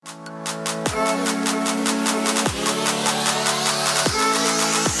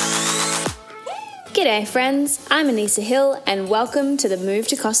G'day friends, I'm Anissa Hill and welcome to the Move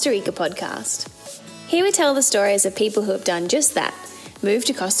to Costa Rica podcast. Here we tell the stories of people who have done just that, moved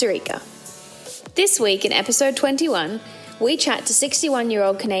to Costa Rica. This week in episode 21, we chat to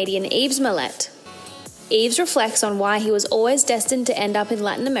 61-year-old Canadian Yves Mallet. Yves reflects on why he was always destined to end up in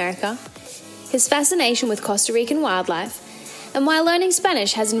Latin America, his fascination with Costa Rican wildlife, and why learning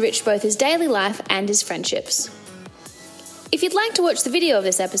Spanish has enriched both his daily life and his friendships. If you'd like to watch the video of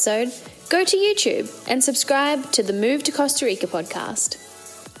this episode, go to YouTube and subscribe to the Move to Costa Rica podcast.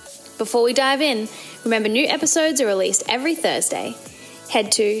 Before we dive in, remember new episodes are released every Thursday.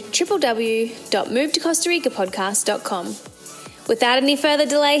 Head to www.movetocostaricapodcast.com. Without any further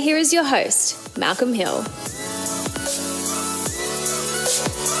delay, here is your host, Malcolm Hill.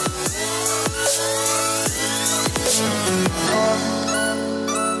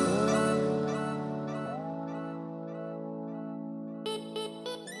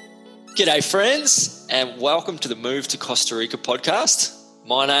 G'day friends, and welcome to the Move to Costa Rica podcast.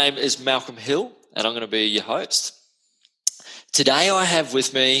 My name is Malcolm Hill, and I'm going to be your host. Today I have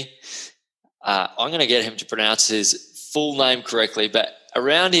with me, I'm going to get him to pronounce his full name correctly, but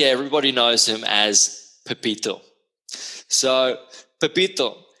around here everybody knows him as Pepito. So,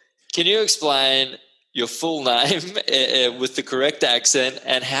 Pepito, can you explain your full name with the correct accent,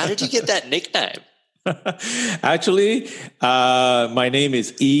 and how did you get that nickname? Actually, my name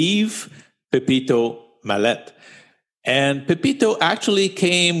is Yves Pepito Mallet. And Pepito actually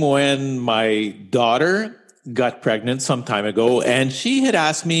came when my daughter got pregnant some time ago. And she had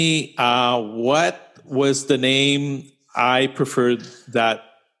asked me what was the name I preferred that,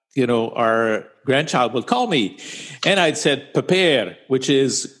 our grandchild would call me. And I'd said Pépère, which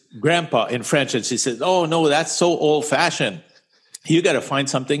is grandpa in French. And she said, oh, no, that's so old-fashioned. You got to find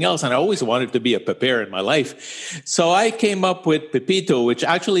something else. And I always wanted to be a pépère in my life. So I came up with Pepito, which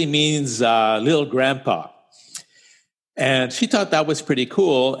actually means little grandpa. And she thought that was pretty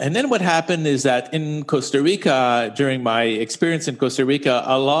cool. And then what happened is that in Costa Rica, during my experience in Costa Rica,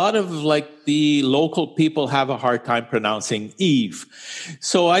 a lot of the local people have a hard time pronouncing Yves.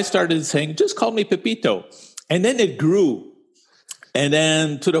 So I started saying, just call me Pepito. And then it grew. And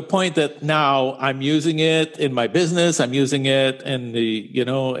then to the point that now I'm using it in my business, I'm using it in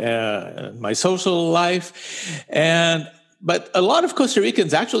my social life. But a lot of Costa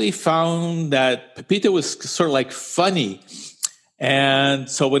Ricans actually found that Pepito was sort of like funny. And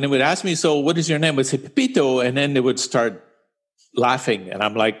so when they would ask me, so what is your name? I would say Pepito. And then they would start laughing. And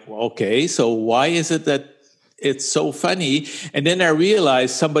I'm like, okay, so why is it that it's so funny? And then I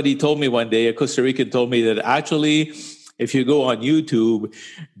realized somebody told me one day, a Costa Rican told me that actually, if you go on YouTube,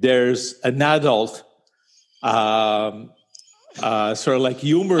 there's an adult, sort of like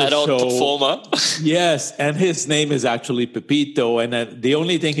humor adult show. Performer. Yes, and his name is actually Pepito, and the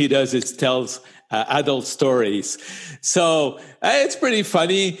only thing he does is tells adult stories. So it's pretty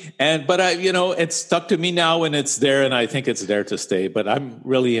funny, but it's stuck to me now, and it's there, and I think it's there to stay. But I'm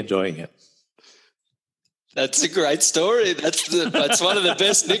really enjoying it. That's a great story. That's one of the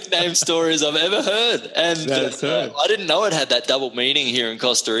best nickname stories I've ever heard. And I didn't know it had that double meaning here in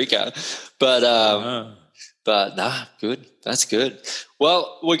Costa Rica. But good. That's good.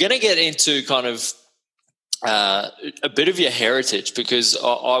 Well, we're going to get into kind of a bit of your heritage, because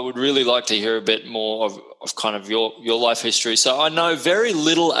I would really like to hear a bit more of kind of your life history. So I know very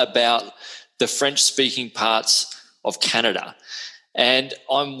little about the French-speaking parts of Canada. And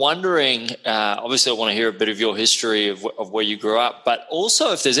I'm wondering, obviously I want to hear a bit of your history of where you grew up, but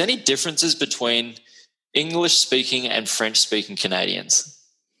also if there's any differences between English-speaking and French-speaking Canadians.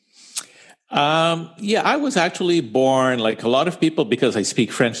 I was actually born, like a lot of people, because I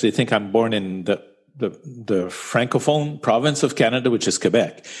speak French, they think I'm born in the Francophone province of Canada, which is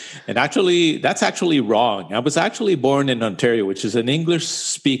Quebec. And actually, that's actually wrong. I was actually born in Ontario, which is an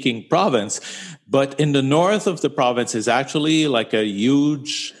English-speaking province. But in the north of the province is actually like a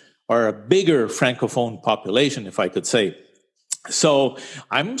huge or a bigger Francophone population, if I could say. So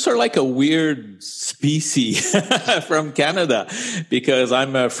I'm sort of like a weird species from Canada, because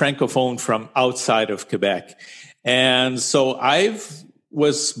I'm a Francophone from outside of Quebec. And so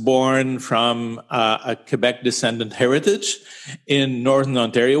was born from a Quebec descendant heritage in Northern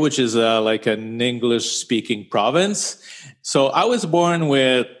Ontario, which is like an English-speaking province. So I was born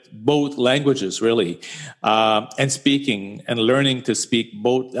with both languages, really, and speaking and learning to speak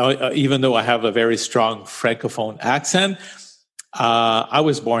both, even though I have a very strong Francophone accent. I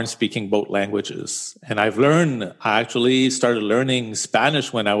was born speaking both languages, and I actually started learning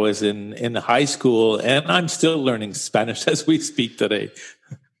Spanish when I was in high school, and I'm still learning Spanish as we speak today.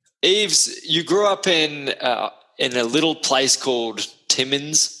 Eves, you grew up in a little place called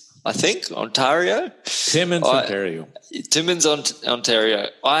Timmins, I think, Ontario. Timmins, Ontario. Timmins, Ontario.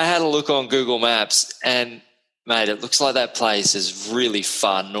 I had a look on Google Maps and, mate, it looks like that place is really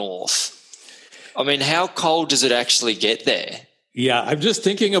far north. I mean, how cold does it actually get there? Yeah, I'm just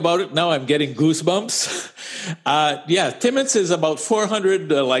thinking about it now. I'm getting goosebumps. Timmins is about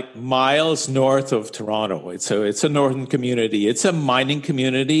 400 miles north of Toronto. It's a northern community. It's a mining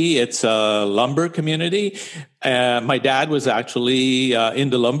community. It's a lumber community. My dad was actually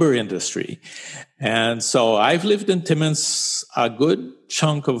in the lumber industry. And so I've lived in Timmins a good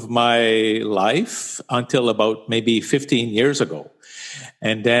chunk of my life until about maybe 15 years ago.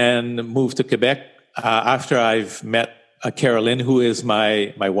 And then moved to Quebec after I've met Carolyn, who is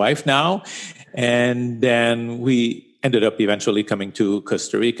my wife now. And then we ended up eventually coming to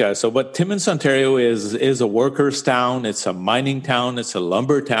Costa Rica. So, but Timmins, Ontario is a workers' town. It's a mining town. It's a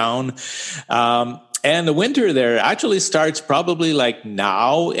lumber town. And the winter there actually starts probably like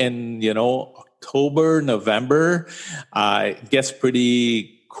now in, October, November. It gets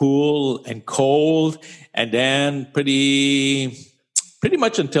pretty cool and cold. And then pretty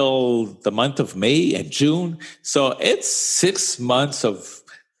much until the month of May and June. So it's 6 months of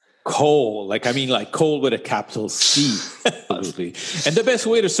cold, like cold with a capital C. Absolutely. And the best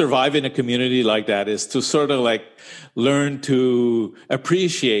way to survive in a community like that is to sort of learn to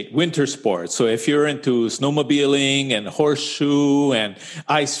appreciate winter sports. So if you're into snowmobiling and horseshoe and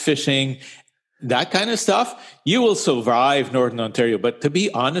ice fishing, that kind of stuff, you will survive Northern Ontario. But to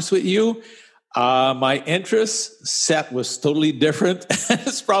be honest with you, my interest set was totally different.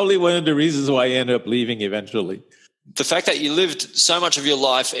 It's probably one of the reasons why I ended up leaving eventually. The fact that you lived so much of your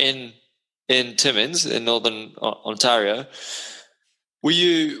life in Timmins, in Northern Ontario, were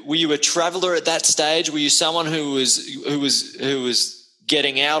you a traveller at that stage? Were you someone who was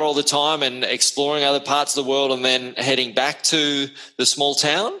getting out all the time and exploring other parts of the world and then heading back to the small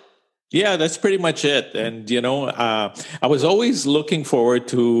town? Yeah, that's pretty much it. And, I was always looking forward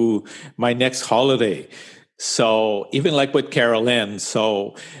to my next holiday. So even like with Carolyn,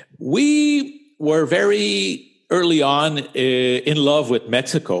 so we were very early on in love with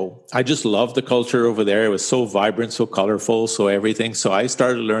Mexico. I just loved the culture over there. It was so vibrant, so colorful, so everything. So I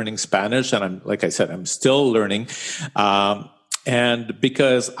started learning Spanish, and I'm still learning. And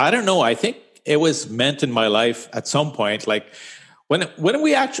because, I don't know, I think it was meant in my life at some point, when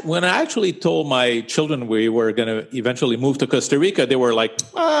I actually told my children we were going to eventually move to Costa Rica, they were like,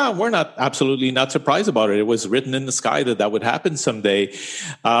 we're absolutely not surprised about it. It was written in the sky that would happen someday.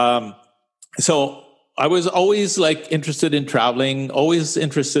 So I was always interested in traveling, always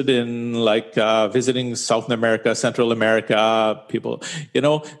interested in visiting South America, Central America, people,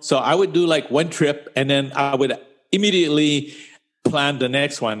 So I would do one trip and then I would immediately plan the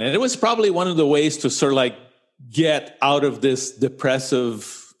next one. And it was probably one of the ways to sort of get out of this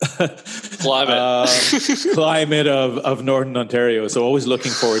depressive climate of Northern Ontario. So always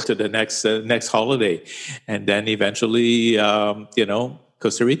looking forward to the next holiday. And then eventually,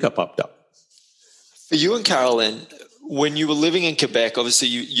 Costa Rica popped up. For you and Carolyn, when you were living in Quebec, obviously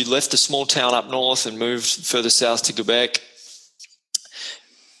you left a small town up north and moved further south to Quebec.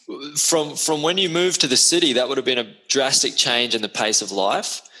 From when you moved to the city, that would have been a drastic change in the pace of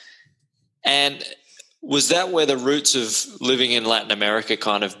life. And was that where the roots of living in Latin America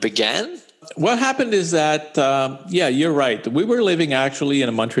kind of began? What happened is that, you're right. We were living actually in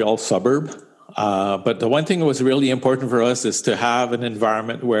a Montreal suburb. But the one thing that was really important for us is to have an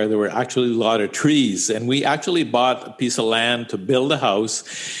environment where there were actually a lot of trees. And we actually bought a piece of land to build a house.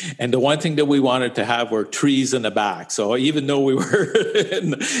 And the one thing that we wanted to have were trees in the back. So even though we were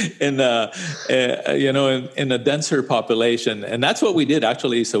in a denser population, and that's what we did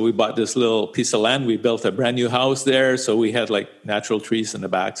actually. So we bought this little piece of land. We built a brand new house there. So we had natural trees in the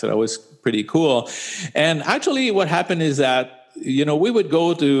back. So that was pretty cool. And actually what happened is that we would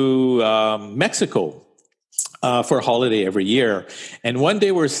go to Mexico for a holiday every year. And one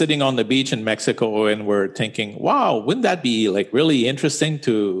day we're sitting on the beach in Mexico and we're thinking, wow, wouldn't that be really interesting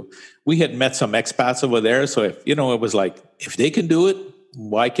we had met some expats over there. So if, it was if they can do it,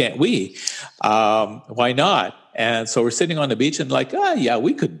 why can't we? Why not? And so we're sitting on the beach and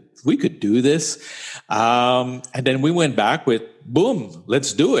we could do this. And then we went back with, boom,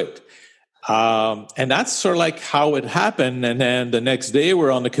 let's do it. And that's sort of how it happened. And then the next day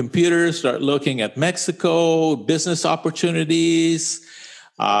we're on the computer, start looking at Mexico, business opportunities,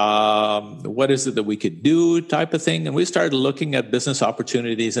 what is it that we could do type of thing. And we started looking at business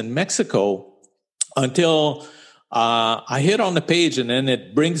opportunities in Mexico until I hit on the page and then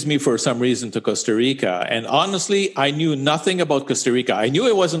it brings me for some reason to Costa Rica. And honestly, I knew nothing about Costa Rica. I knew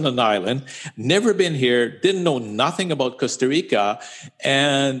it wasn't an island, never been here, didn't know nothing about Costa Rica.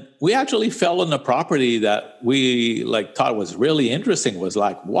 And we actually fell on a property that we thought was really interesting, was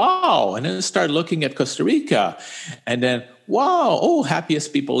like, wow. And then started looking at Costa Rica and then, wow, oh,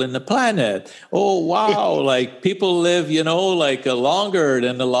 happiest people in the planet. Oh, wow, people live, longer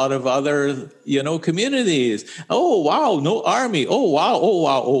than a lot of other, communities. Oh, wow, no army. Oh, wow, oh,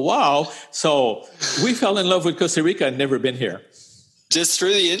 wow, oh, wow. So we fell in love with Costa Rica and never been here. Just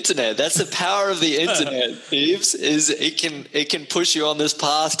through the internet. That's the power of the internet, Yves, is it can push you on this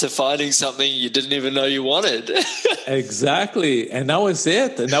path to finding something you didn't even know you wanted. Exactly. And that was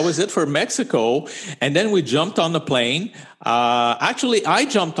it. And that was it for Mexico. And then we jumped on the plane. Actually, I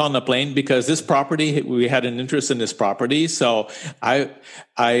jumped on the plane because this property, we had an interest in this property. So I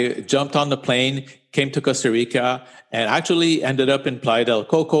jumped on the plane, came to Costa Rica, and actually ended up in Playa del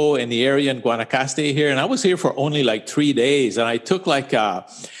Coco in the area in Guanacaste here. And I was here for only 3 days. And I took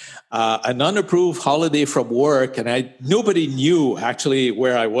an unapproved holiday from work. And nobody knew actually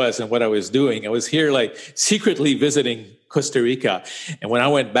where I was and what I was doing. I was here secretly visiting Costa Rica. And when I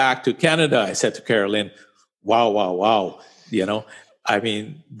went back to Canada, I said to Carolyn, wow.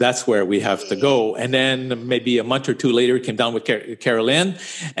 That's where we have to go. And then maybe a month or two later, came down with Carolyn.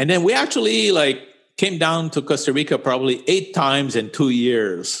 And then we actually came down to Costa Rica probably 8 times in 2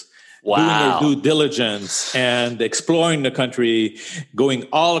 years. Wow. Doing our due diligence and exploring the country, going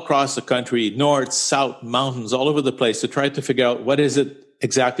all across the country, north, south, mountains, all over the place to try to figure out what is it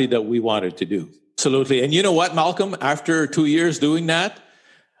exactly that we wanted to do. Absolutely. And you know what, Malcolm? After 2 years doing that,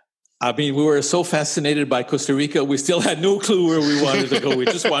 we were so fascinated by Costa Rica, we still had no clue where we wanted to go. We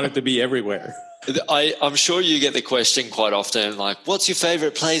just wanted to be everywhere. I'm sure you get the question quite often, what's your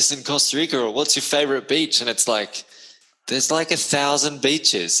favorite place in Costa Rica, or what's your favorite beach? And it's there's 1,000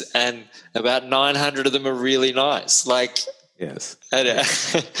 beaches and about 900 of them are really nice. Yes. I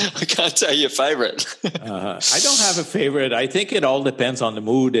can't tell your favorite. I don't have a favorite. I think it all depends on the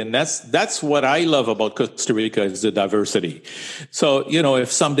mood. And that's what I love about Costa Rica is the diversity. So,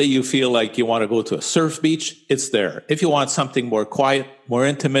 if someday you feel like you want to go to a surf beach, it's there. If you want something more quiet, more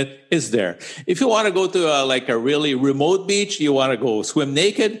intimate, it's there. If you want to go to a really remote beach, you want to go swim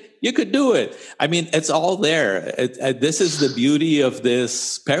naked, you could do it. It's all there. This is the beauty of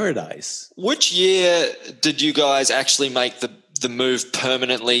this paradise. Which year did you guys actually make the move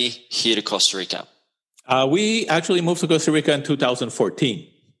permanently here to Costa Rica? We actually moved to Costa Rica in 2014.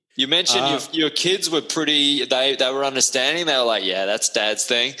 You mentioned your kids were they were understanding. They were like, yeah, that's Dad's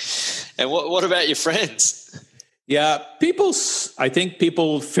thing. And what about your friends? Yeah, I think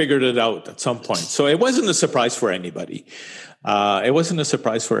people figured it out at some point. So it wasn't a surprise for anybody. It wasn't a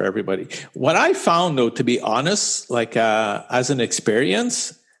surprise for everybody. What I found, though, to be honest, as an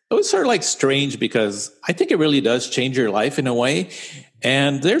experience, it was sort of strange because I think it really does change your life in a way.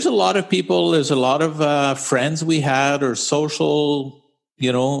 And there's a lot of people, there's a lot of friends we had or social,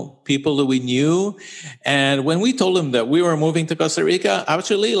 people that we knew. And when we told them that we were moving to Costa Rica,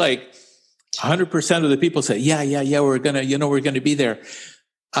 actually 100% of the people said, yeah, we're going to be there.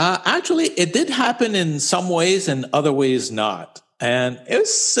 Actually, it did happen in some ways and other ways not. And it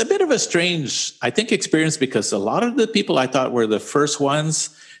was a bit of a strange, I think, experience because a lot of the people I thought were the first ones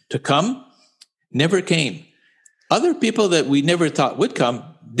to come never came. Other people that we never thought would come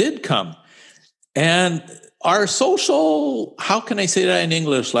did come. And our social, how can I say that in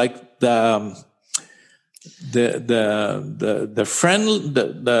English?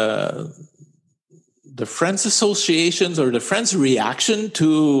 The friends associations or the friends reaction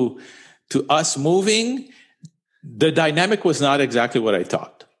to us moving, the dynamic was not exactly what I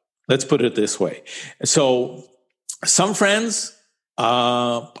thought. Let's put it this way. So some friends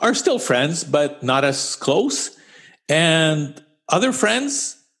are still friends, but not as close. And other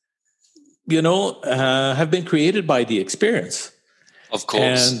friends, have been created by the experience. Of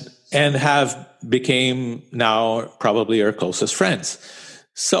course. And have became now probably our closest friends.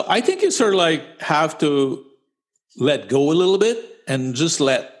 So I think you sort of have to let go a little bit and just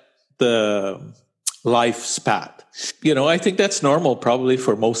let the life spat. I think that's normal probably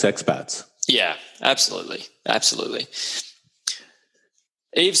for most expats. Yeah, absolutely. Absolutely.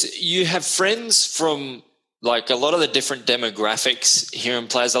 Yves, you have friends from a lot of the different demographics here in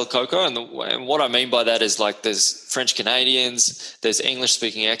Playa del Coco. And what I mean by that is there's French Canadians, there's English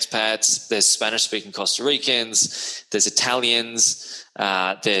speaking expats, there's Spanish speaking Costa Ricans, there's Italians,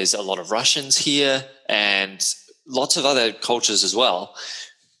 there's a lot of Russians here and lots of other cultures as well.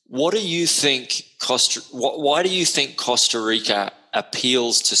 What do you think why do you think Costa Rica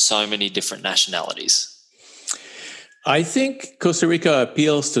appeals to so many different nationalities? I think Costa Rica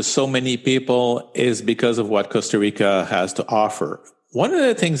appeals to so many people is because of what Costa Rica has to offer. One of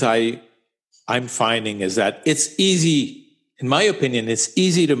the things I'm finding is that it's easy, in my opinion, it's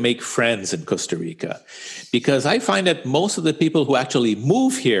easy to make friends in Costa Rica, because I find that most of the people who actually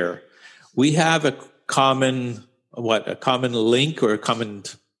move here, we have a common link or a common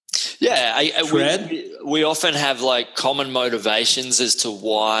thread. We often have like common motivations as to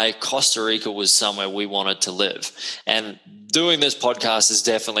why Costa Rica was somewhere we wanted to live. And doing this podcast has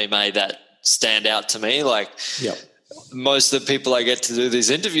definitely made that stand out to me. Like, yep. Most of the people I get to do these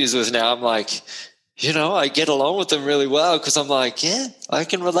interviews with now, I'm like, I get along with them really well, because I'm like, yeah, I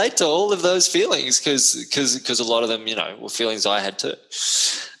can relate to all of those feelings, because a lot of them, were feelings I had too.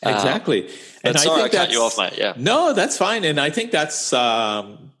 Exactly. And sorry, I cut you off, mate. Yeah. No, that's fine. And I think that's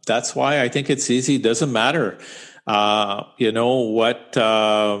why I think it's easy. It doesn't matter, what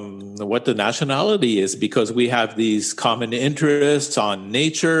the nationality is, because we have these common interests on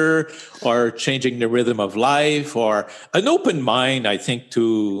nature or changing the rhythm of life or an open mind, I think,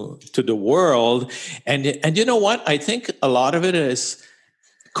 to the world. And you know what? I think a lot of it is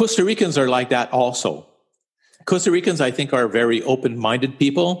Costa Ricans are like that also. Costa Ricans, I think, are very open-minded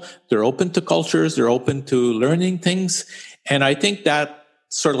people. They're open to cultures. They're open to learning things. And I think that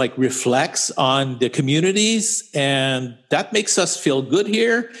sort of like reflects on the communities, and that makes us feel good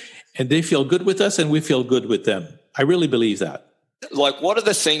here, and they feel good with us, and we feel good with them. I really believe that. Like, what are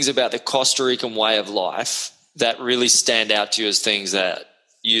the things about the Costa Rican way of life that really stand out to you as things that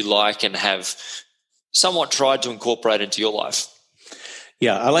you like and have somewhat tried to incorporate into your life?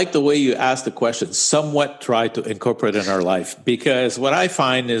 Yeah, I like the way you asked the question, somewhat try to incorporate in our life, because what I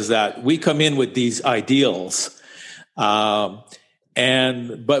find is that we come in with these ideals, but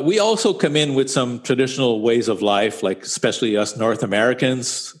we also come in with some traditional ways of life, like especially us North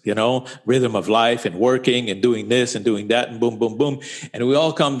Americans, rhythm of life and working and doing this and doing that and boom, boom, boom. And we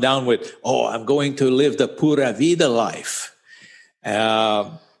all come down with, I'm going to live the pura vida life.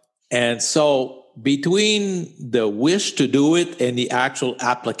 And so between the wish to do it and the actual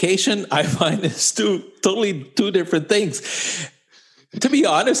application, I find it's totally two different things. To be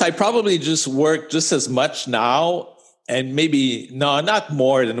honest, I probably just work just as much now, and maybe not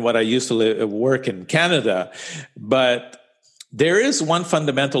more than what I used to work in Canada. But there is one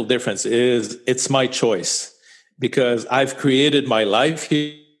fundamental difference: is it's my choice, because I've created my life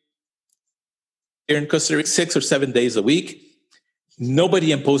here in Costa Rica 6 or 7 days a week.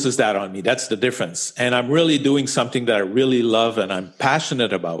 Nobody imposes that on me. That's the difference. And I'm really doing something that I really love and I'm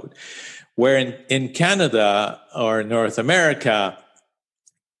passionate about. Where in Canada or North America,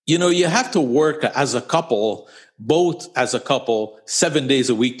 you have to work as a couple, both as a couple, 7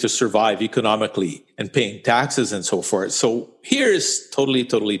 days a week to survive economically and paying taxes and so forth. So here is totally,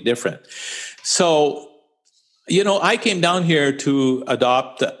 totally different. So, I came down here to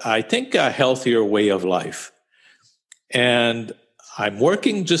adopt, I think, a healthier way of life. And I'm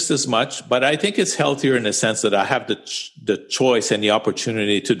working just as much, but I think it's healthier in the sense that I have the choice and the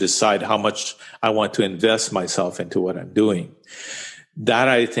opportunity to decide how much I want to invest myself into what I'm doing. That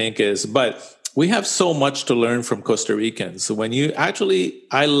I think but we have so much to learn from Costa Ricans. So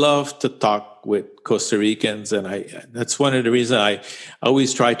I love to talk with Costa Ricans, and that's one of the reasons I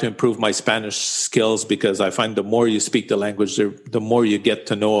always try to improve my Spanish skills, because I find the more you speak the language, the more you get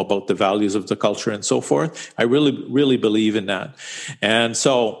to know about the values of the culture and so forth. I really, really believe in that. And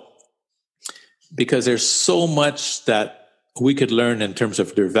so, because there's so much that we could learn in terms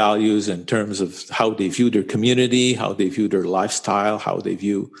of their values, in terms of how they view their community, how they view their lifestyle, how they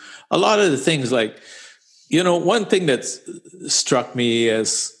view a lot of the things. Like, one thing that struck me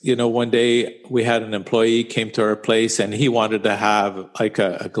is, one day we had an employee came to our place and he wanted to have like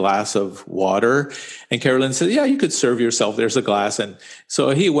a glass of water. And Carolyn said, yeah, you could serve yourself. There's a glass. And so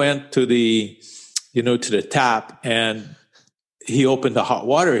he went to the tap and he opened the hot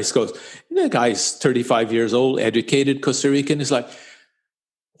water. He goes, the guy's 35 years old, educated Costa Rican. He's like,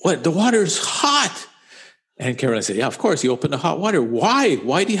 what? The water's hot. And Carolyn said, yeah, of course, you open the hot water. Why?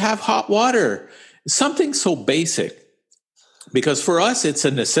 Why do you have hot water? Something so basic. Because for us, it's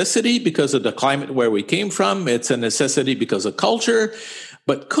a necessity because of the climate where we came from. It's a necessity because of culture.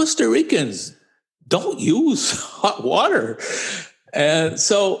 But Costa Ricans don't use hot water. And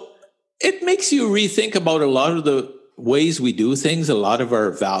so it makes you rethink about a lot of the ways we do things, a lot of our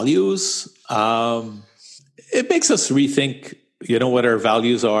values. It makes us rethink, what our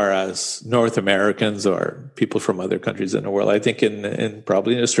values are as North Americans or people from other countries in the world. I think in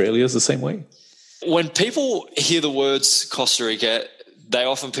probably in Australia is the same way. When people hear the words Costa Rica, they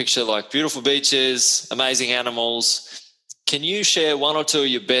often picture like beautiful beaches, amazing animals. can you share one or two of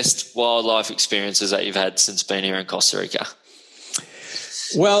your best wildlife experiences that you've had since being here in Costa Rica?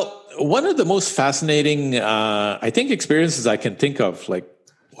 Well, one of the most fascinating, I think, experiences I can think of like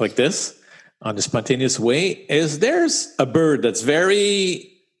this on a spontaneous way is there's a bird that's very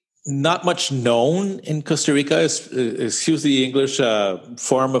not much known in Costa Rica. Excuse the English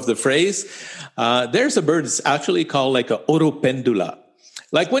form of the phrase. There's a bird that's actually called like a oropendula.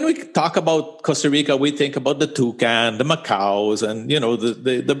 Like when we talk about Costa Rica, we think about the toucan, the macaws, and, you know,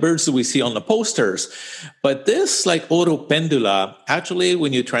 the birds that we see on the posters. But this, like oropendula, actually,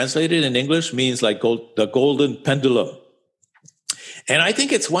 when you translate it in English, means like the golden pendulum. And I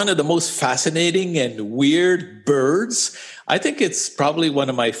think it's one of the most fascinating and weird birds. I think it's probably one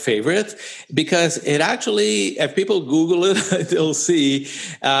of my favorites because it actually, if people Google it, they'll see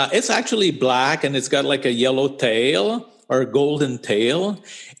it's actually black and it's got like a yellow tail or a golden tail.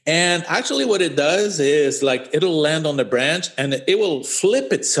 And actually what it does is like it'll land on the branch and it will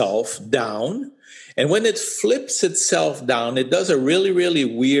flip itself down. And when it flips itself down, it does a really, really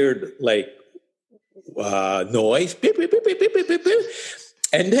weird like noise. Beep, beep, beep, beep, beep, beep, beep.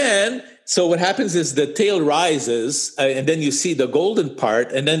 And then, so what happens is the tail rises and then you see the golden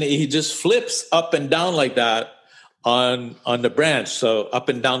part and then he just flips up and down like that on the branch. So up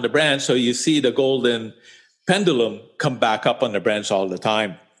and down the branch. So you see the golden pendulum come back up on the branch all the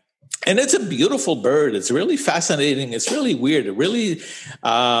time. And it's a beautiful bird. It's really fascinating. It's really weird, a really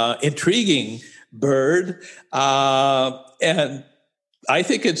intriguing bird. And I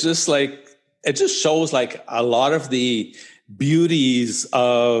think it's just like, it just shows like a lot of the beauties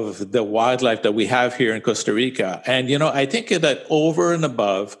of the wildlife that we have here in Costa Rica. And, you know, I think that over and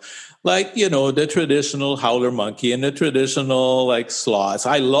above, like, you know, the traditional howler monkey and the traditional like sloths.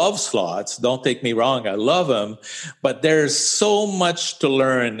 I love sloths. Don't take me wrong. I love them. But there's so much to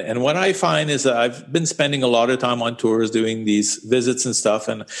learn. And what I find is that I've been spending a lot of time on tours doing these visits and stuff.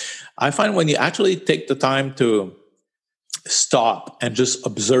 And I find when you actually take the time to stop and just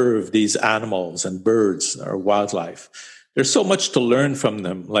observe these animals and birds or wildlife, there's so much to learn from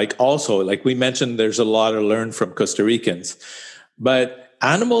them. Like also, like we mentioned, there's a lot to learn from Costa Ricans. But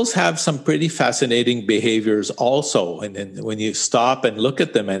animals have some pretty fascinating behaviors also. And then when you stop and look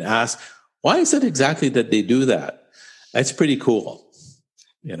at them and ask, why is it exactly that they do that? That's pretty cool.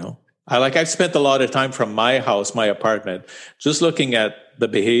 You know, I've spent a lot of time from my house, my apartment, just looking at the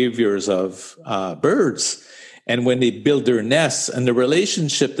behaviors of birds. And when they build their nests and the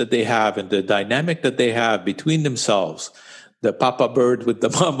relationship that they have and the dynamic that they have between themselves, the papa bird with the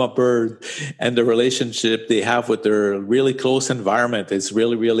mama bird and the relationship they have with their really close environment is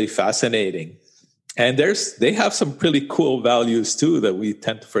really, really fascinating. And they have some pretty cool values too that we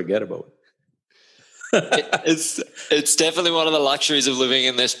tend to forget about. It's definitely one of the luxuries of living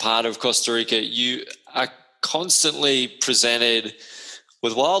in this part of Costa Rica. You are constantly presented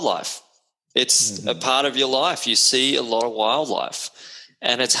with wildlife. It's a part of your life. You see a lot of wildlife.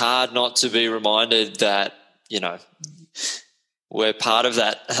 And it's hard not to be reminded that, you know, we're part of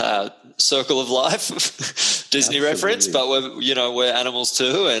that circle of life, Disney Absolutely. Reference, but we're animals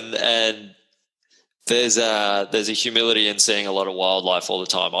too. And there's a humility in seeing a lot of wildlife all the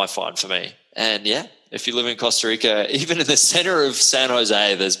time, I find, for me. And yeah, if you live in Costa Rica, even in the center of San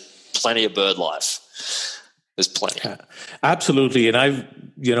Jose, there's plenty of bird life. There's plenty. Absolutely. And I've,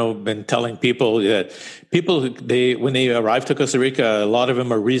 been telling people that when they arrive to Costa Rica, a lot of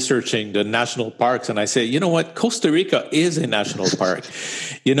them are researching the national parks. And I say, you know what? Costa Rica is a national park.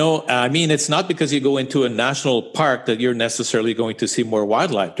 It's not because you go into a national park that you're necessarily going to see more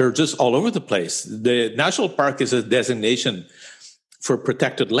wildlife. They're just all over the place. The national park is a designation for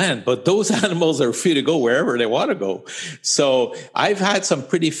protected land, but those animals are free to go wherever they want to go. So I've had some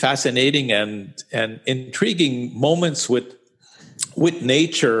pretty fascinating and intriguing moments with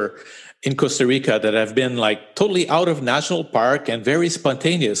nature in Costa Rica that have been like totally out of national park and very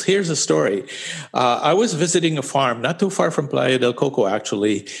spontaneous. Here's a story. I was visiting a farm not too far from Playa del Coco,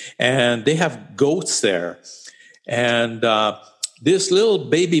 actually, and they have goats there. And this little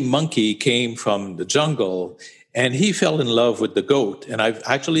baby monkey came from the jungle, and he fell in love with the goat. And I've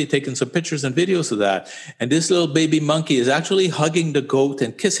actually taken some pictures and videos of that. And this little baby monkey is actually hugging the goat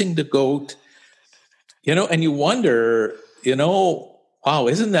and kissing the goat. And you wonder, wow,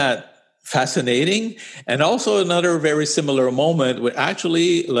 isn't that fascinating? And also another very similar moment where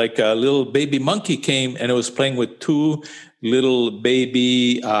actually like a little baby monkey came and it was playing with two little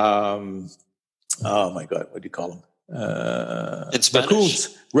baby, oh my God, what do you call them? In Spanish?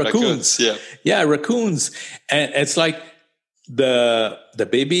 Raccoons. Yeah, raccoons. And it's like the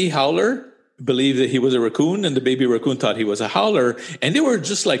baby howler believed that he was a raccoon, and the baby raccoon thought he was a howler. And they were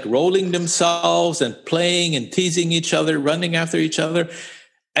just like rolling themselves and playing and teasing each other, running after each other.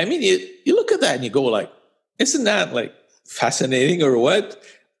 I mean, you look at that and you go like, isn't that like fascinating or what?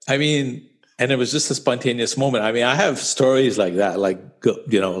 I mean, and it was just a spontaneous moment. I mean, I have stories like that, like,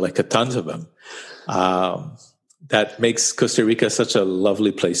 like a tons of them. That makes Costa Rica such a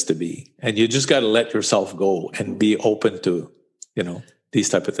lovely place to be. And you just got to let yourself go and be open to, these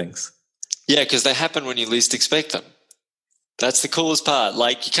type of things. Yeah, because they happen when you least expect them. That's the coolest part.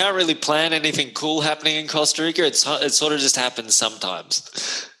 Like, you can't really plan anything cool happening in Costa Rica. It sort of just happens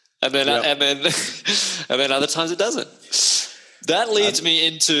sometimes, and then other times it doesn't. That leads me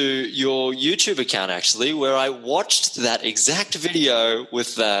into your YouTube account, actually, where I watched that exact video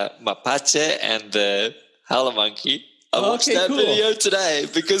with the mapache and the howler monkey. I watched that video today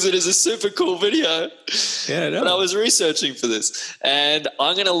because it is a super cool video. Yeah, I know. And I was researching for this. And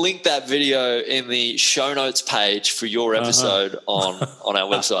I'm going to link that video in the show notes page for your episode on our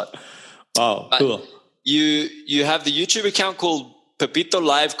website. Wow, cool. You have the YouTube account called Pepito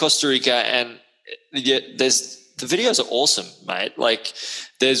Live Costa Rica, and the videos are awesome, mate. Like,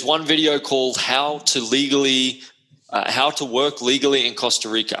 there's one video called How to Work Legally in Costa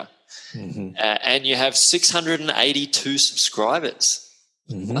Rica. Mm-hmm. And you have 682 subscribers.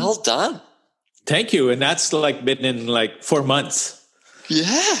 Mm-hmm. Well done. Thank you. And that's like been in like 4 months.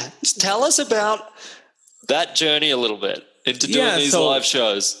 Yeah. Tell us about that journey a little bit into doing these live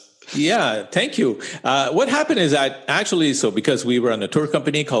shows. Yeah, thank you. What happened is that actually, because we were on a tour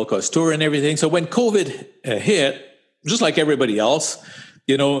company called Costour and everything. So when COVID hit, just like everybody else,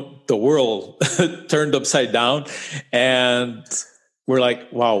 the world turned upside down, and we're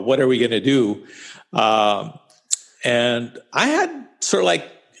like, wow, what are we going to do? And I had sort of like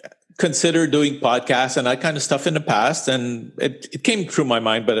considered doing podcasts and that kind of stuff in the past. And it came through my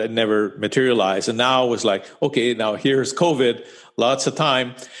mind, but it never materialized. And now I was like, okay, now here's COVID, lots of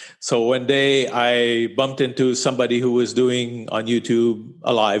time. So one day I bumped into somebody who was doing on YouTube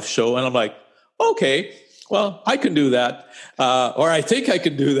a live show. And I'm like, okay, well, I can do that. Or I think I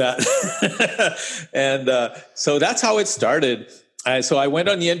can do that. And so that's how it started. So I went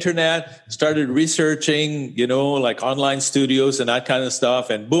on the internet, started researching, like online studios and that kind of stuff.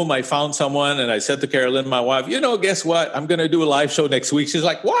 And boom, I found someone. And I said to Carolyn, my wife, guess what? I'm going to do a live show next week. She's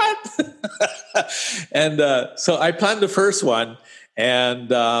like, what? And so I planned the first one.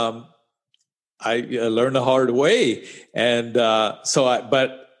 And I learned the hard way. And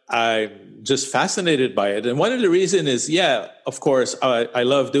but I'm just fascinated by it. And one of the reasons is, of course, I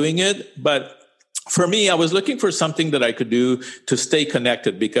love doing it. But for me, I was looking for something that I could do to stay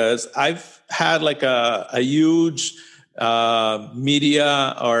connected, because I've had like a huge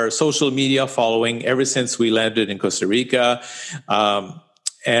media or social media following ever since we landed in Costa Rica.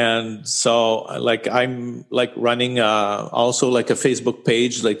 And so like I'm like running also like a Facebook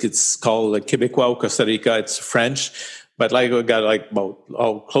page, like it's called like Québécois Costa Rica. It's French. But like we got like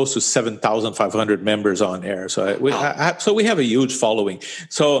about close to 7,500 members on there. So we have a huge following.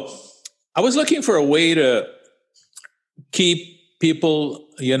 So I was looking for a way to keep people,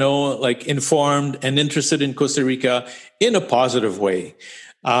 like informed and interested in Costa Rica in a positive way.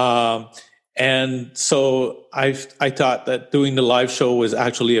 And so I thought that doing the live show was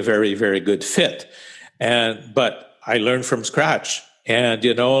actually a very, very good fit. But I learned from scratch. And,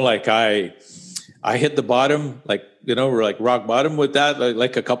 like I hit the bottom, like, we're like rock bottom with that,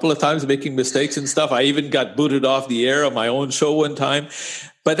 like a couple of times making mistakes and stuff. I even got booted off the air on my own show one time.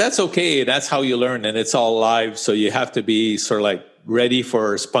 But that's okay. That's how you learn. And it's all live. So you have to be sort of like ready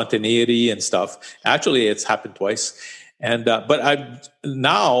for spontaneity and stuff. Actually, it's happened twice. And, but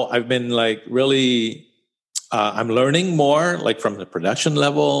I've been like really, I'm learning more, like from the production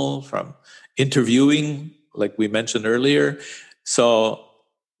level, from interviewing, like we mentioned earlier. So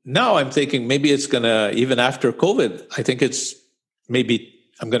now I'm thinking maybe it's going to, even after COVID, I think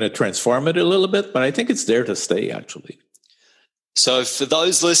I'm going to transform it a little bit, but I think it's there to stay actually. So for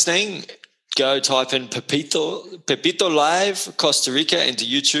those listening, go type in Pepito Live Costa Rica into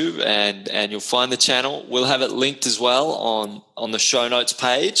YouTube and you'll find the channel. We'll have it linked as well on the show notes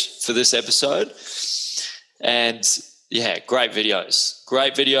page for this episode. And great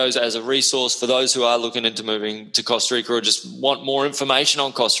videos as a resource for those who are looking into moving to Costa Rica or just want more information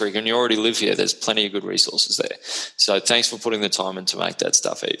on Costa Rica and you already live here. There's plenty of good resources there. So thanks for putting the time in to make that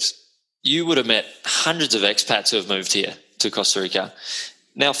stuff, Yves. You would have met hundreds of expats who have moved here to Costa Rica.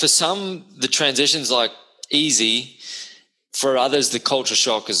 Now, for some, the transition's like easy. For others, the culture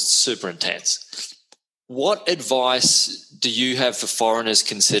shock is super intense. What advice do you have for foreigners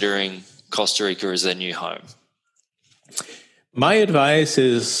considering Costa Rica as their new home? My advice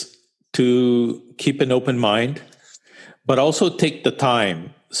is to keep an open mind, but also take the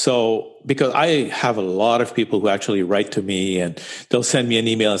time. So, because I have a lot of people who actually write to me and they'll send me an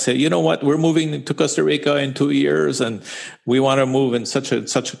email and say, you know what, we're moving to Costa Rica in 2 years and we want to move in such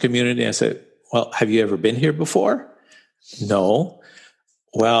a community. I said, well, have you ever been here before? No.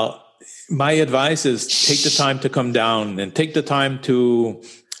 Well, my advice is take the time to come down and take the time to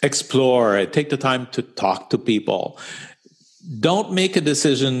explore and take the time to talk to people. Don't make a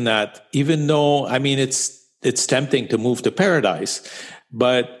decision that, even though, I mean, it's tempting to move to paradise,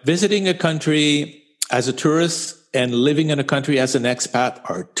 but visiting a country as a tourist and living in a country as an expat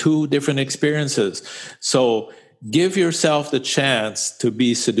are two different experiences. So give yourself the chance to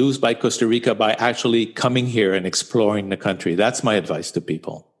be seduced by Costa Rica by actually coming here and exploring the country. That's my advice to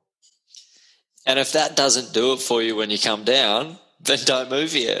people. And if that doesn't do it for you when you come down, then don't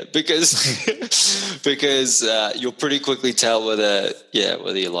move here because you'll pretty quickly tell whether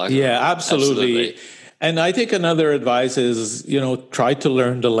you like it. Yeah, absolutely. And I think another advice is, try to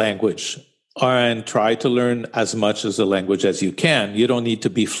learn the language and try to learn as much as the language as you can. You don't need to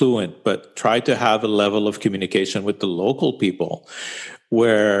be fluent, but try to have a level of communication with the local people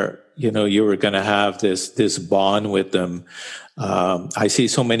where, you were going to have this bond with them. I see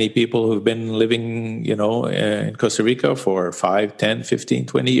so many people who've been living, in Costa Rica for 5, 10, 15,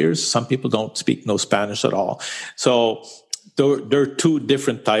 20 years. Some people don't speak no Spanish at all. So there are two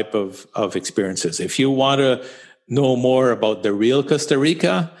different type of experiences. If you want to know more about the real Costa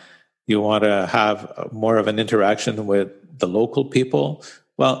Rica, you want to have more of an interaction with the local people,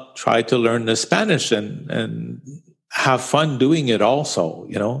 well, try to learn the Spanish and have fun doing it also,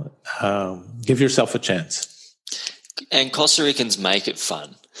 give yourself a chance. And Costa Ricans make it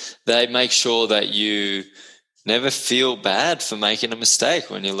fun. They make sure that you never feel bad for making a mistake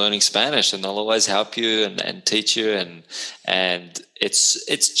when you're learning Spanish, and they'll always help you and teach you. And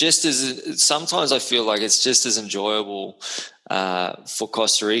it's just as, sometimes I feel like it's just as enjoyable for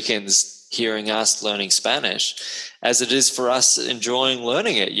Costa Ricans hearing us learning Spanish as it is for us enjoying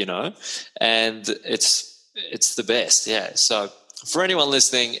learning it, and it's the best. Yeah. So for anyone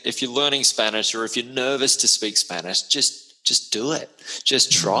listening, if you're learning Spanish or if you're nervous to speak Spanish, just do it.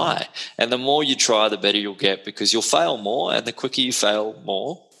 Just try. And the more you try, the better you'll get, because you'll fail more, and the quicker you fail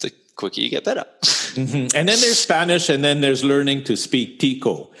more, the quicker you get better. Mm-hmm. And then there's Spanish, and then there's learning to speak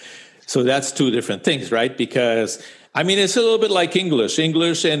Tico. So that's two different things, right? Because, it's a little bit like English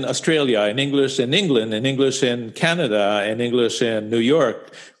in Australia, and English in England, and English in Canada, and English in New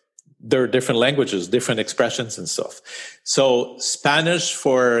York. There are different languages, different expressions and stuff. So Spanish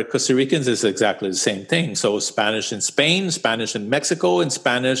for Costa Ricans is exactly the same thing. So Spanish in Spain, Spanish in Mexico, and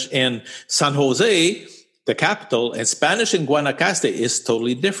Spanish in San Jose, the capital, and Spanish in Guanacaste is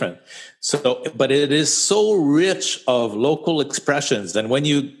totally different. So, but it is so rich of local expressions. And when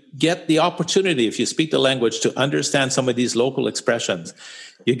you get the opportunity, if you speak the language, to understand some of these local expressions,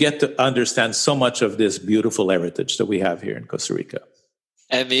 you get to understand so much of this beautiful heritage that we have here in Costa Rica.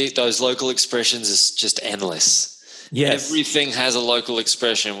 And those local expressions is just endless. Yes. Everything has a local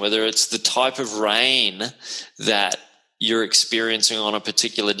expression, whether it's the type of rain that you're experiencing on a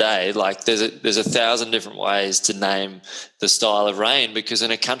particular day. Like there's 1,000 different ways to name the style of rain, because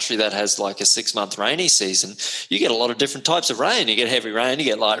in a country that has like a 6-month rainy season, you get a lot of different types of rain. You get heavy rain, you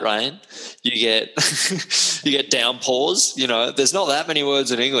get light rain, you get you get downpours. There's not that many words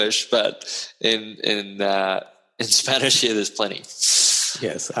in English, but in Spanish here there's plenty.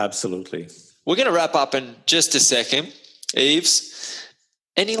 Yes, absolutely. We're going to wrap up in just a second. Yves,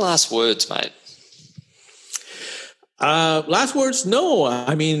 any last words, mate? Last words? No.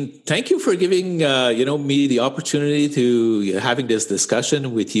 Thank you for giving, me the opportunity to having this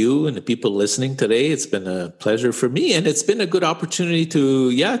discussion with you and the people listening today. It's been a pleasure for me, and it's been a good opportunity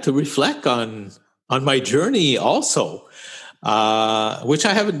to reflect on my journey also, which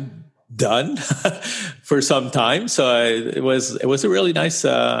I haven't done for some time. So it was a really nice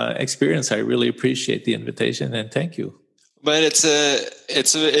experience. I really appreciate the invitation, and thank you. But it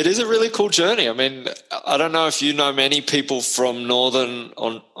is a really cool journey. I don't know if you know many people from Northern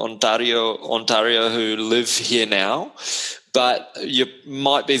Ontario who live here now, but you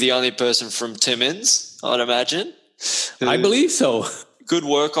might be the only person from Timmins, I'd imagine. I believe so. Good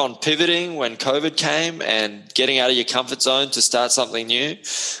work on pivoting when COVID came and getting out of your comfort zone to start something new.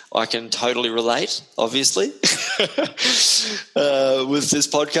 I can totally relate, obviously, with this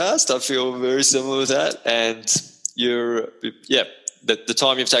podcast. I feel very similar with that. And the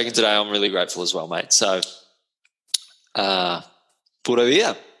time you've taken today, I'm really grateful as well, mate. So, pura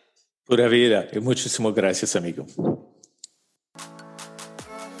vida. Pura vida. Y muchísimas gracias, amigo.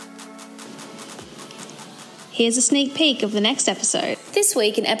 here's a sneak peek of the next episode. This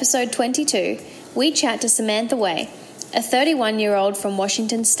week in episode 22, we chat to Samantha Way, a 31-year-old from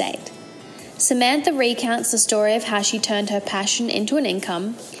Washington State. Samantha recounts the story of how she turned her passion into an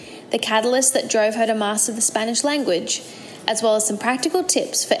income, the catalyst that drove her to master the Spanish language, as well as some practical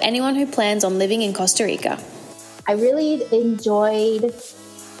tips for anyone who plans on living in Costa Rica. I really enjoyed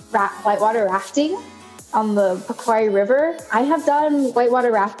whitewater rafting on the Pequary River. I have done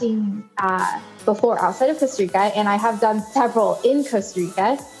whitewater rafting before outside of Costa Rica, and I have done several in Costa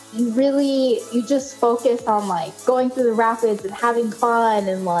Rica. You just focus on going through the rapids and having fun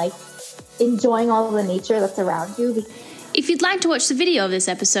and enjoying all the nature that's around you. If you'd like to watch the video of this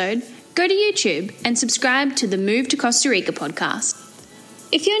episode, go to YouTube and subscribe to the Move to Costa Rica podcast.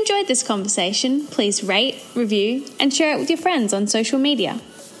 If you enjoyed this conversation, please rate, review, and share it with your friends on social media.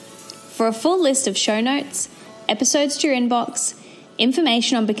 For a full list of show notes, episodes to your inbox,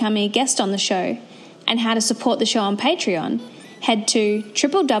 information on becoming a guest on the show, and how to support the show on Patreon, head to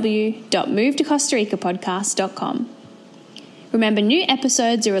www.movetocostaricapodcast.com. Remember, new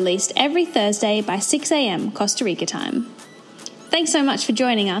episodes are released every Thursday by 6 a.m. Costa Rica time. Thanks so much for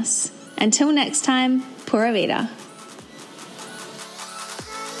joining us. Until next time, Pura Vida.